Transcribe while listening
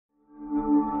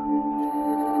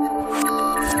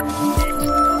Hello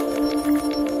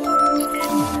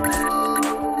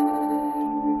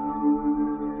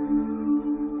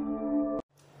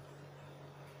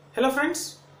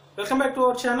friends, welcome back to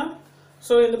our channel.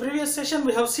 So in the previous session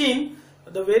we have seen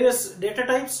the various data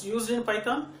types used in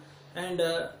Python and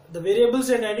the variables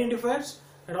and identifiers,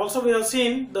 and also we have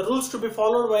seen the rules to be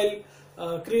followed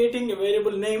while creating a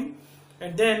variable name,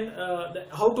 and then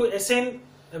how to assign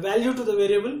a value to the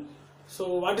variable.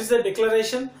 So what is the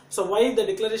declaration, so why the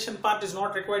declaration part is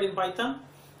not required in Python,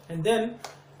 and then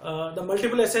the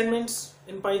multiple assignments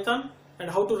in Python and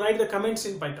how to write the comments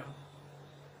in Python.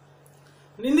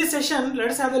 In this session, let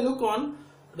us have a look on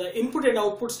the input and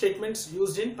output statements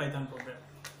used in Python program.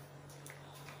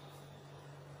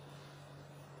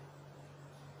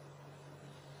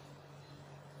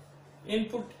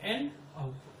 Input and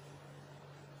output.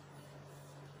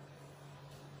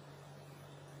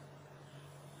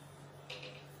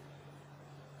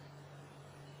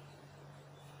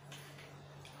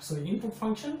 So input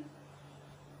function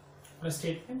or a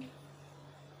statement,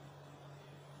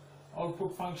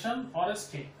 output function or a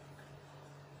statement.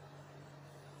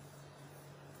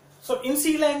 So in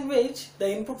C language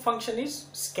the input function is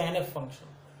scanf function.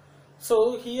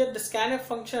 So here the scanf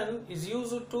function is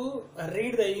used to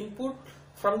read the input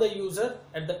from the user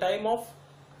at the time of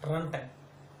runtime,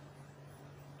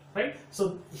 right?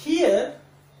 So here,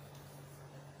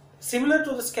 similar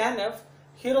to the scanf,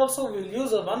 here also we will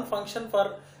use a one function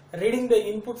for reading the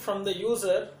input from the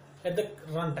user at the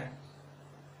runtime,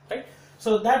 right?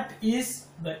 So that is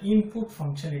the input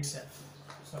function itself.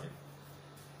 Sorry.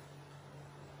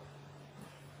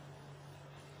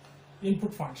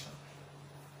 Input function.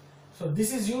 So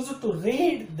this is used to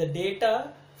read the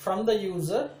data from the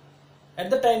user at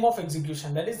the time of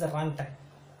execution, that is the runtime.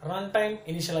 Runtime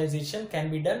initialization can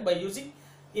be done by using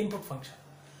input function.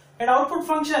 And output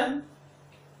function,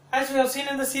 as we have seen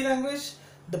in the C language,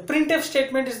 the printf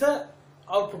statement is the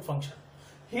output function.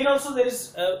 Here also there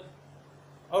is a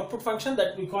output function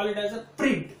that we call it as a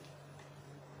print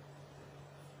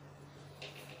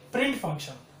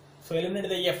function. So eliminate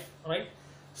the f, right?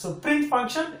 So print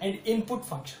function and input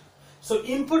function. So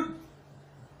input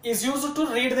is used to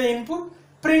read the input,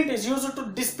 print is used to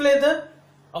display the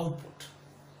output,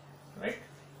 right?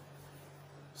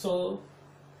 So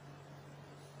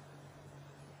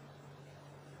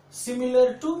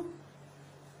similar to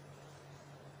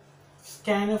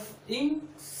scanf in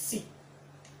C,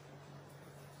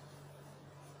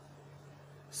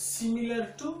 similar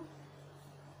to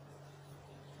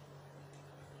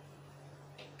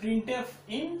printf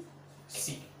in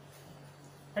C,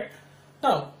 right?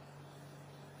 Now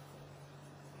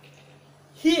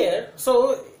here,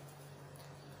 so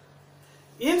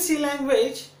in C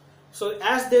language, so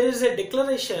as there is a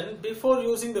declaration before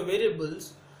using the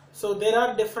variables, so there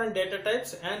are different data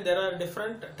types and there are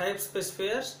different type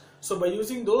specifiers. So by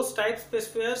using those type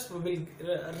specifiers we will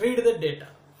read the data,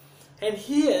 and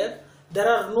here there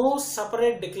are no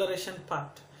separate declaration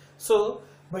part. So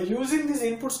by using this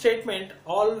input statement,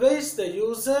 always the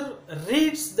user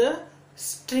reads the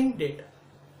string data.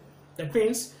 That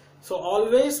means, so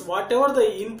always whatever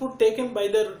the input taken by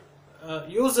the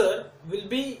user will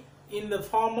be in the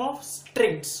form of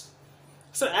strings.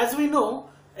 So as we know,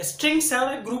 strings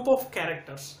have a group of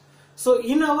characters. So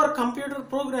in our computer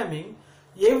programming,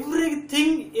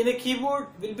 everything in a keyboard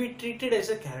will be treated as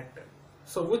a character,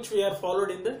 so which we are followed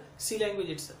in the C language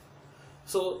itself.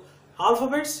 So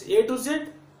alphabets A to Z,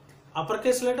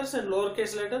 uppercase letters and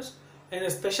lowercase letters,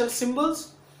 and special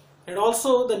symbols, and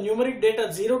also the numeric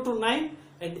data 0 to 9,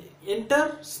 and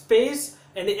enter, space,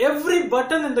 and every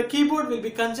button in the keyboard will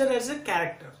be considered as a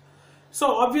character.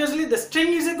 So obviously the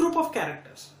string is a group of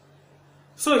characters.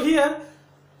 So here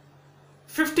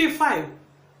 55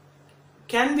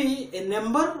 can be a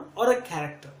number or a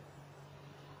character,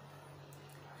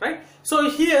 right? So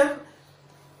here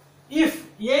if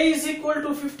A is equal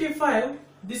to 55,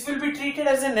 this will be treated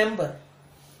as a number.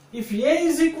 If A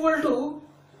is equal to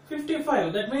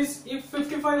 55, that means if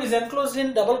 55 is enclosed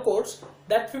in double quotes,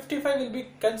 that 55 will be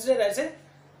considered as a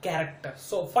character.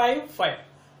 So 5, 5,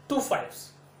 2 5s.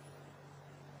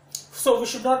 So we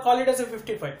should not call it as a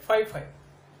 55, 5, 5.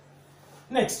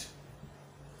 Next,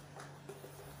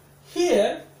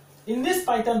 here in this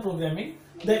Python programming,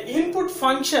 the input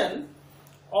function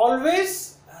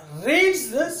always reads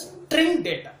the string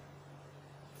data.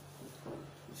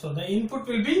 So the input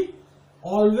will be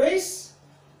always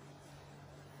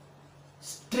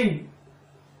string.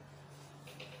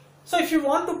 So if you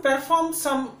want to perform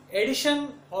some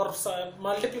addition or some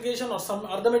multiplication or some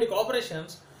arithmetic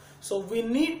operations, so we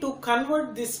need to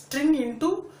convert this string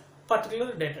into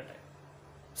particular data type.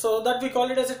 So that we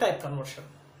call it as a type conversion.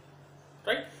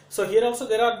 right? So here also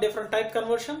there are different type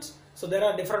conversions, so there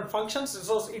are different functions.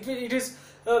 So it is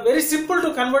very simple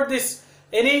to convert this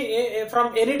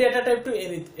from any data type to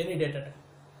any data type.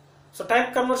 So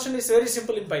type conversion is very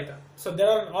simple in Python. So there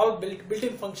are all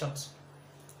built-in functions,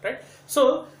 right?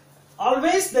 So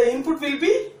always the input will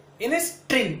be in a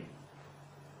string.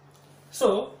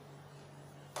 So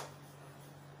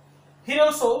here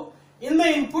also in the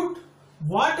input,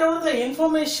 whatever the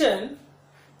information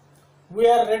we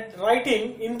are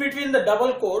writing in between the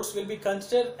double quotes will be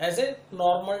considered as a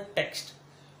normal text.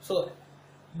 So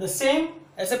the same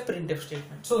as a printf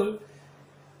statement. So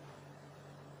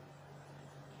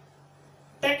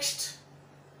text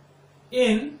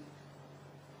in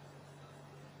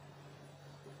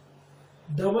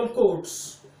double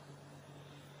quotes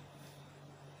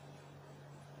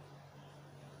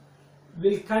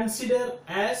will consider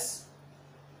as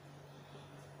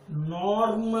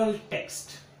normal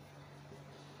text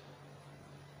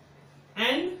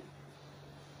and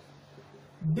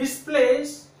display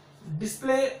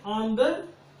on the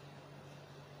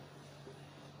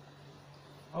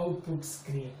output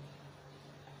screen,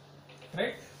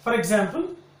 right? For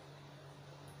example,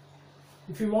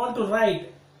 if you want to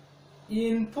write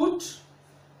input,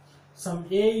 some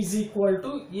a is equal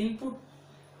to input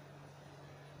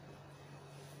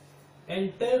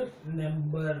enter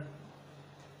number,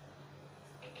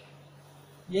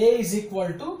 a is equal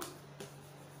to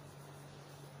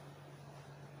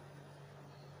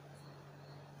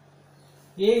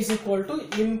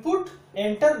input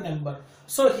enter number.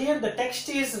 So here the text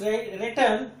is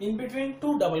written in between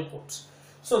two double quotes.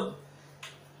 So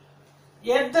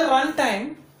at the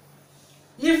runtime,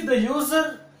 if the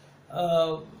user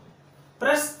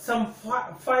press some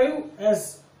 5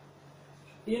 as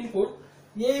input,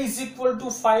 a is equal to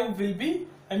 5 will be,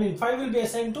 5 will be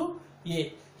assigned to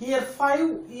a. Here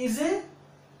 5 is a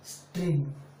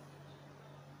string,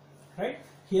 right?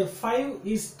 Here 5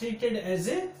 is treated as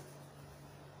a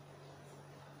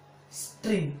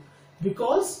string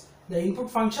because the input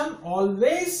function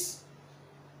always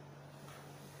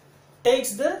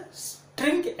takes the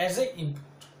string as an input,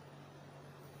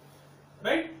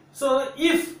 right? So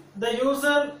if the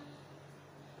user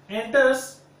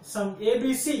enters some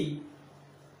ABC,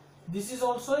 this is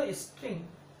also a string.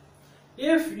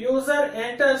 If user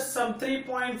enters some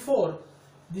 3.4,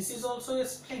 this is also a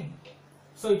string.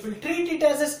 So it will treat it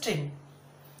as a string.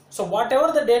 So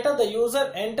whatever the data the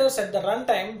user enters at the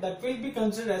runtime, that will be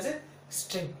considered as a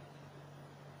string,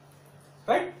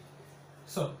 right?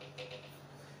 So,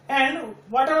 and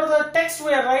whatever the text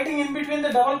we are writing in between the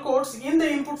double quotes in the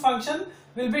input function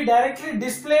will be directly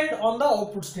displayed on the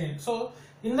output screen. So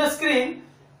in the screen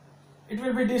it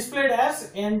will be displayed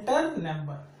as enter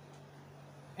number,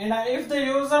 and if the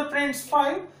user prints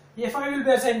 5, A5 will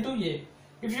be assigned to A.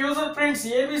 If user prints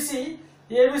ABC,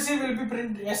 ABC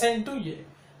will be assigned to A.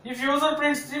 If user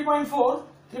prints 3.4,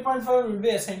 3.5 will be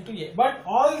assigned to A. But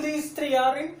all these three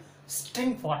are in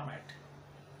string format,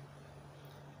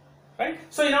 right?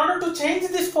 So in order to change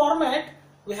this format,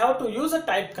 we have to use a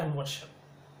type conversion.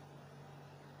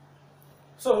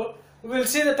 So we will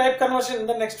see the type conversion in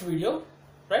the next video,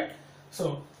 right?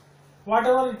 So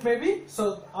whatever it may be,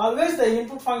 so always the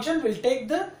input function will take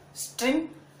the string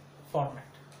format.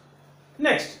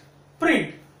 Next,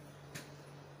 print.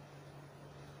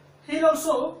 Here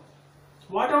also,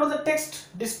 whatever the text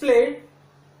displayed,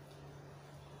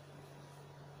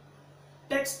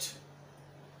 text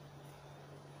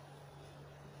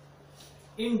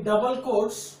in double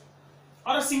quotes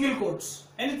or a single quotes,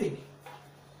 anything,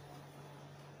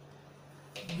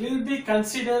 will be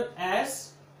considered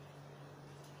as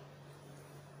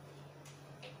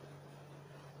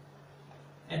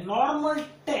a normal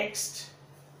text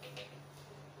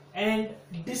and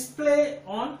display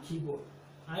on keyboard.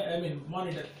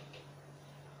 Monitor,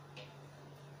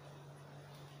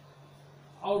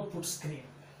 output screen,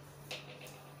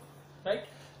 right?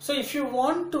 So if you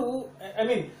want to,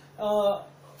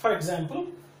 for example,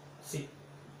 see,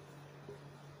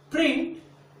 print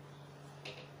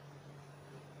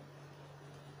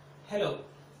hello,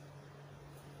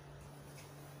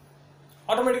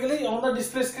 automatically on the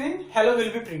display screen hello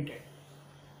will be printed,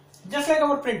 just like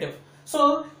our printf.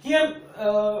 So here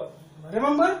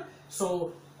remember,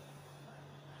 so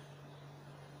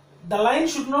the line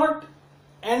should not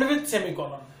end with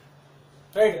semicolon,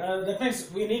 right? That means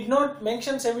we need not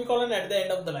mention semicolon at the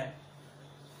end of the line.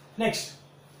 Next,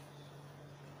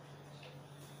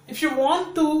 if you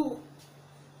want to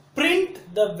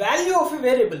print the value of a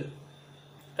variable,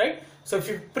 right? So if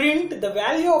you print the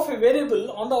value of a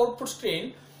variable on the output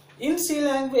screen, in C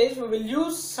language we will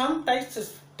use some type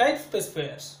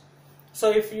specifiers.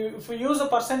 So if we use a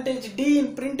percentage d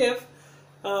in printf,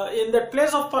 in the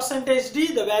place of percentage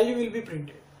d, the value will be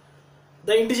printed.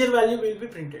 The integer value will be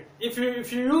printed. If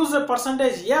you use a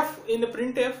percentage f in the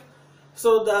printf,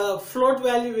 so the float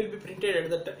value will be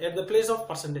printed at the place of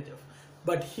percentage f.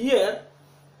 But here,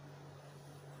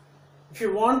 if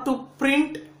you want to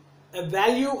print a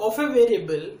value of a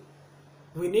variable,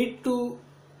 we need to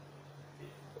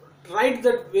write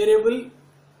that variable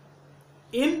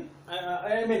in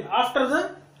after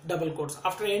the double quotes,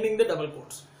 after ending the double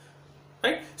quotes,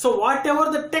 right? So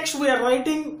whatever the text we are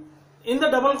writing in the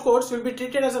double quotes will be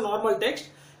treated as a normal text,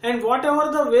 and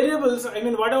whatever the variables,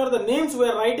 whatever the names we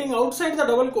are writing outside the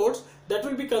double quotes, that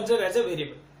will be considered as a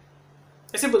variable.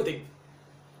 A simple thing.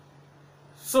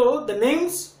 So the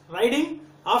names writing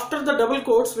after the double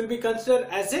quotes will be considered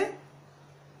as a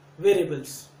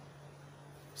variables.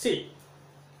 See,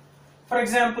 for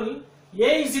example,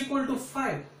 a is equal to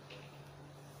 5,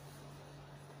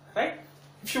 right?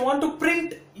 If you want to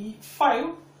print 5,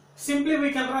 simply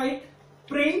we can write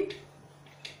print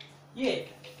a.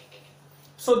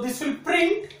 So this will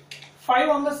print 5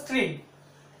 on the screen.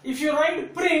 If you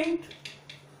write print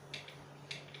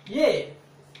a,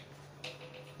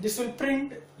 this will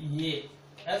print a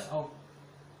as output,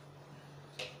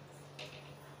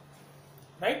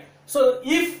 right? So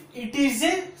if it is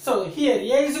so here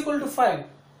a is equal to 5,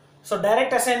 so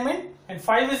direct assignment, and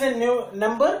 5 is a new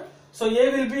number, so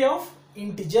a will be of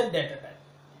integer data type,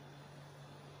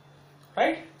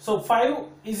 right? So 5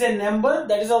 is a number,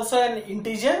 that is also an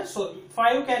integer, so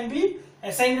 5 can be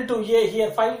assigned to a.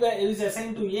 Here 5 is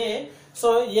assigned to a,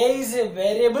 so a is a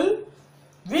variable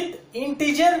with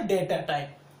integer data type.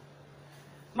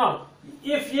 Now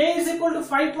if a is equal to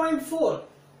 5.4,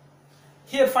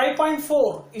 here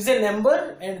 5.4 is a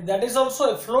number and that is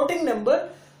also a floating number,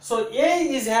 so a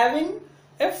is having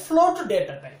a float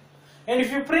data type. And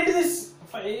if you print this,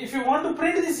 if you want to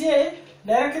print this a,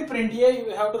 directly print a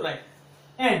you have to write.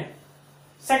 And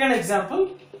second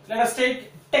example, let us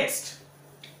take text.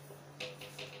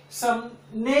 Some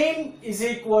name is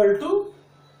equal to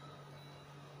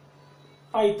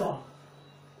Python.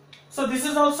 So this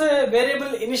is also a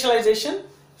variable initialization.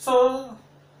 So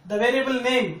the variable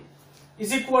name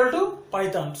is equal to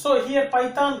Python. So here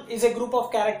Python is a group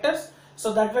of characters,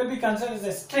 so that will be considered as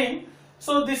a string.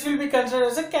 So this will be considered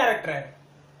as a character array.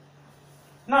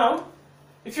 Now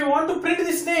if you want to print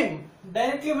this name,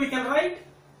 directly we can write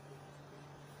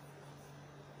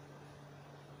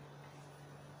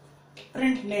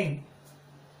print name.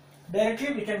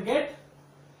 Directly we can get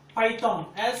Python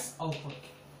as output.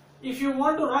 If you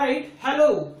want to write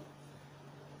hello,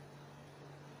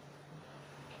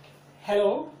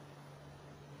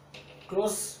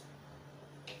 close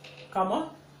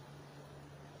comma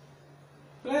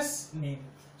plus name.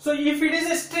 So if it is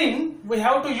a string, we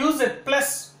have to use a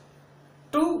plus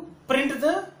to print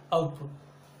the output.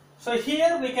 So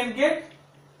here we can get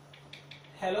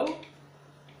hello,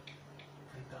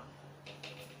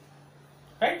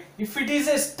 right? If it is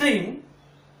a string,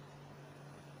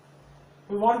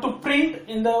 we want to print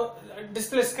in the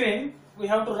display screen, we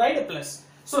have to write a plus.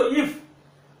 So if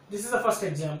this is the first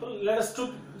example, let us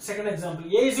do second example.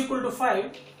 A is equal to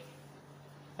 5,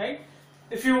 right?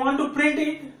 If you want to print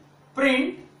it,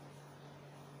 print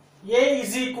a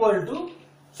is equal to,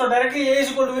 so directly a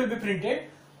is equal to will be printed,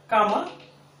 comma,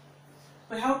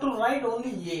 we have to write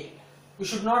only a. We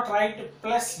should not write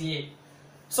plus a.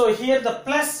 So here the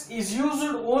plus is used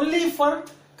only for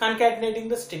concatenating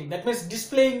the string. That means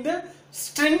displaying the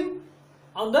string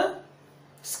on the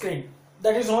screen.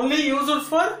 That is only used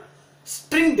for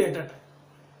string data type,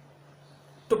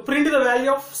 to print the value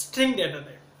of string data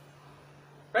type,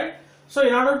 right? So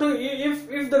in order to,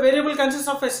 if the variable consists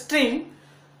of a string,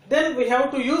 then we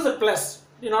have to use a plus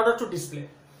in order to display,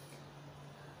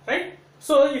 right?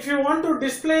 So if you want to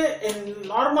display a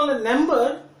normal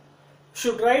number,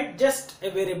 should write just a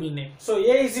variable name. So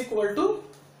a is equal to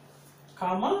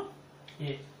comma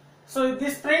a. So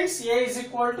this prints a is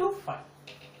equal to 5.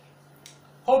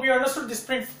 Hope you understood this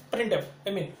printf,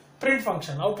 print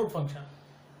function, output function.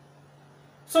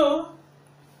 So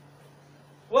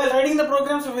while writing the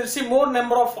programs, we will see more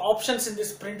number of options in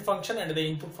this print function and the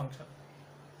input function,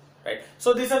 right?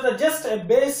 So these are just a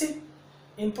basic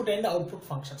input and output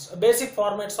functions, basic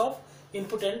formats of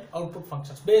input and output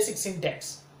functions, basic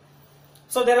syntax.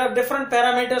 So there are different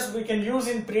parameters we can use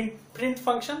in print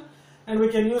function and we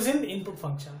can use in input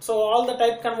function. So all the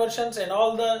type conversions and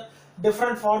all the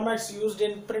different formats used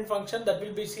in print function, that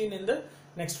will be seen in the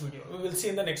next video. We will see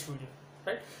in the next video,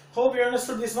 right? Hope you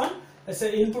understood this one. Let's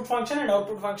say input function and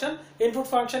output function. Input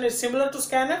function is similar to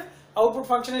scanf, output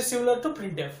function is similar to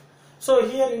printf. So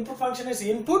here input function is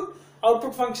input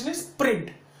output function is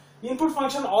print. Input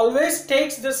function always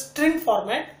takes the string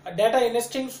format, a data in a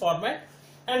string format,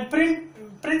 and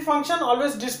print function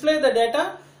always display the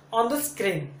data on the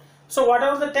screen. So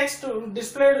whatever the text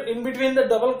displayed in between the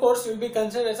double quotes will be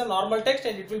considered as a normal text,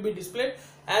 and it will be displayed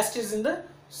as it is in the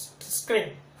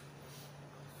screen.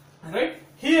 Right?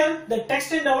 Here the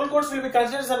text in double quotes will be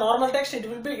considered as a normal text.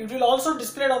 It will also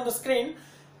displayed on the screen,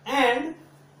 and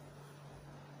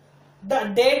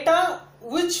the data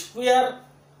which we are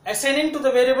assigning to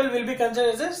the variable will be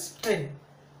considered as a string.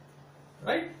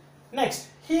 Right? Next,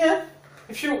 here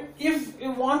if you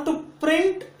want to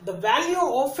print the value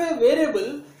of a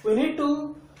variable, we need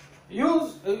to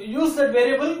use that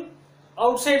variable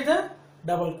outside the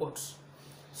double quotes.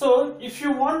 So if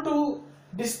you want to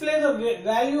display the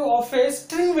value of a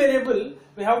string variable,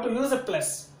 we have to use a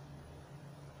plus.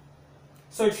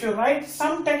 So if you write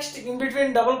some text in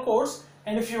between double quotes,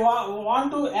 and if you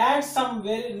want to add some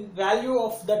value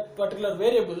of that particular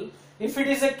variable, if it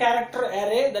is a character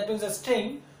array, that means a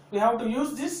string, we have to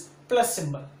use this plus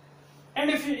symbol. And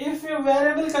if your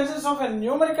variable consists of a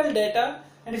numerical data,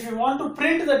 and if you want to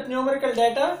print that numerical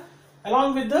data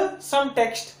along with some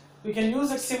text, we can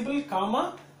use a simple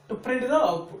comma to print the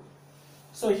output.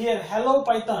 So here hello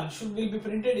Python will be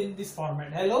printed in this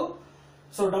format, hello,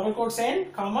 so double quotes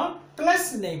end, comma,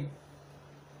 plus name,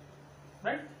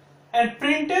 right? And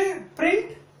print a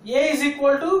is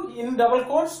equal to, in double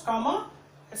quotes, comma,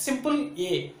 a simple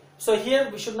a. So here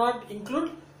we should not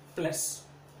include plus.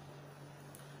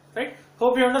 Right?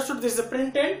 Hope you understood. This is the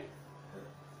print and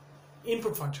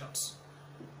input functions.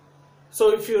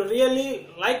 So if you really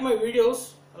like my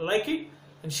videos, like it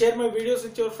and share my videos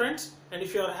with your friends. And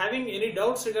if you are having any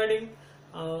doubts regarding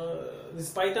this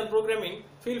Python programming,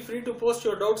 feel free to post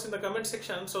your doubts in the comment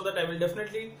section, so that I will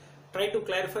definitely try to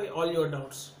clarify all your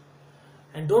doubts.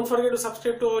 And don't forget to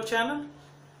subscribe to our channel.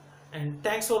 And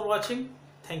thanks for watching.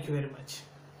 Thank you very much.